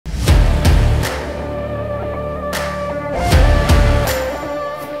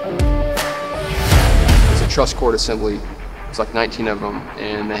truss cord assembly. There's like 19 of them,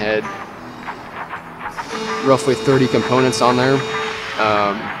 and they had roughly 30 components on there,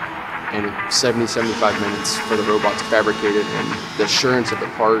 and 70-75 minutes for the robot to fabricate it, and the assurance of the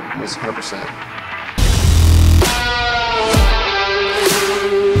part was 100%.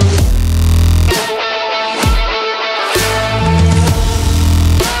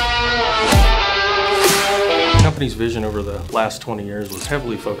 The company's vision over the last 20 years was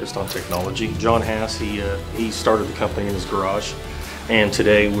heavily focused on technology. John Hass, he started the company in his garage, and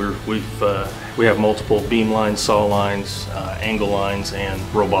today we have multiple beam lines, saw lines, angle lines, and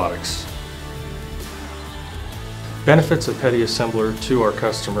robotics. Benefits of PeddiAssembler to our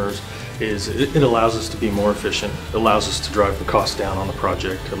customers is it allows us to be more efficient, it allows us to drive the cost down on the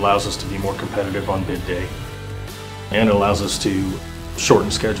project, it allows us to be more competitive on bid day, and it allows us to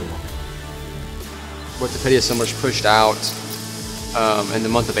shorten schedule. What the PeddiAssemblers pushed out in the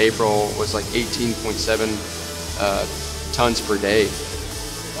month of April was like 18.7 tons per day.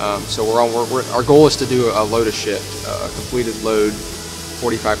 So our goal is to do a load a shift, a completed load,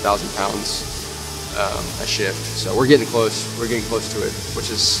 45,000 pounds a shift. So we're getting close. We're getting close to it,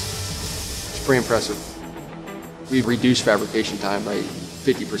 which is pretty impressive. We've reduced fabrication time by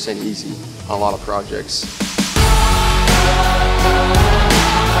 50% easy on a lot of projects.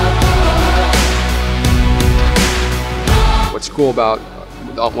 What's cool about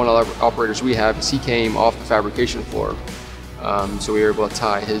one of the operators we have is he came off the fabrication floor, so we were able to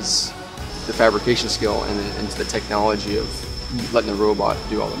tie the fabrication skill into the technology of letting the robot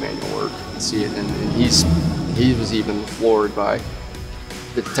do all the manual work and see it, and he was even floored by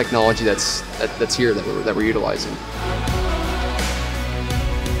the technology that's here that we're utilizing.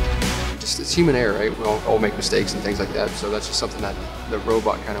 Just it's human error, right? We all make mistakes and things like that, so that's just something that the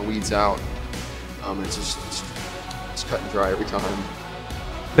robot kind of weeds out. It's cut and dry every time.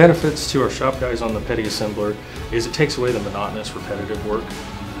 Benefits to our shop guys on the PeddiAssembler is it takes away the monotonous, repetitive work.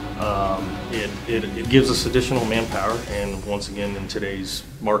 It gives us additional manpower, and once again, in today's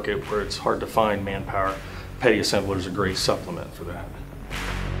market where it's hard to find manpower, PeddiAssembler is a great supplement for that.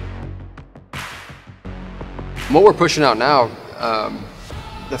 What we're pushing out now,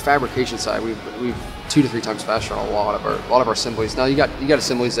 the fabrication side, we've 2 to 3 times faster on a lot of our assemblies. Now you got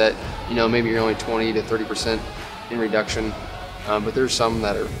assemblies that maybe you're only 20 to 30% in reduction, but there's some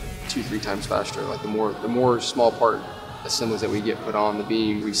that are 2-3 times faster. Like the more small part assemblies that we get put on the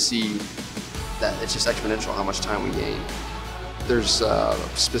beam, we see that it's just exponential how much time we gain. There's a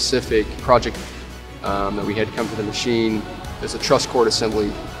specific project that we had come to the machine. There's a truss cord assembly.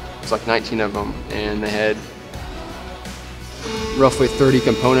 There's like 19 of them, and they had roughly 30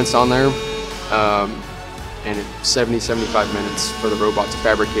 components on there, and 70-75 minutes for the robot to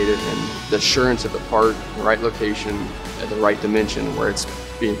fabricate it, and the assurance of the part, the right location, at the right dimension where it's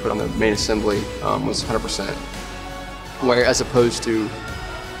being put on the main assembly was 100%. Where as opposed to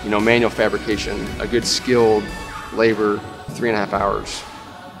manual fabrication, a good skilled labor 3.5 hours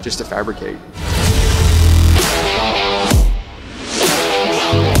just to fabricate.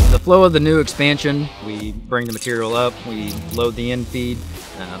 The flow of the new expansion, we bring the material up, we load the in-feed,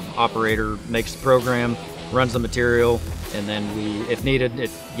 operator makes the program, runs the material, and then if needed,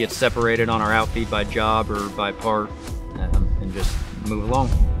 it gets separated on our outfeed by job or by part, and just move along.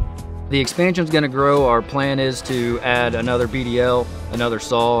 The expansion's going to grow. Our plan is to add another BDL, another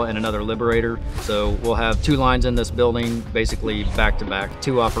saw, and another liberator. So we'll have 2 lines in this building, basically back to back,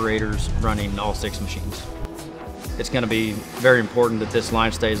 2 operators running all 6 machines. It's going to be very important that this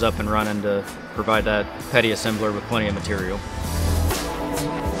line stays up and running to provide that PeddiAssembler with plenty of material.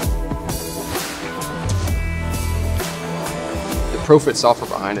 The Profit software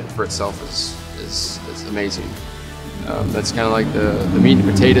behind it for itself is amazing. That's kind of like the meat and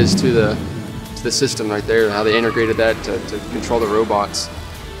potatoes to the system right there, how they integrated that to control the robots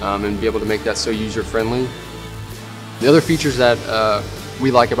and be able to make that so user-friendly. The other features that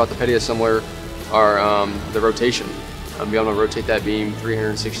we like about the PeddiAssembler are the rotation. Be able to rotate that beam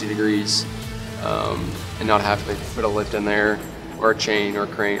 360 degrees and not have to put a lift in there or a chain or a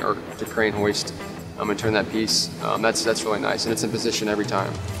crane or the crane hoist and turn that piece. That's really nice, and it's in position every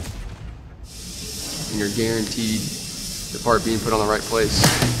time. And you're guaranteed the part being put on the right place.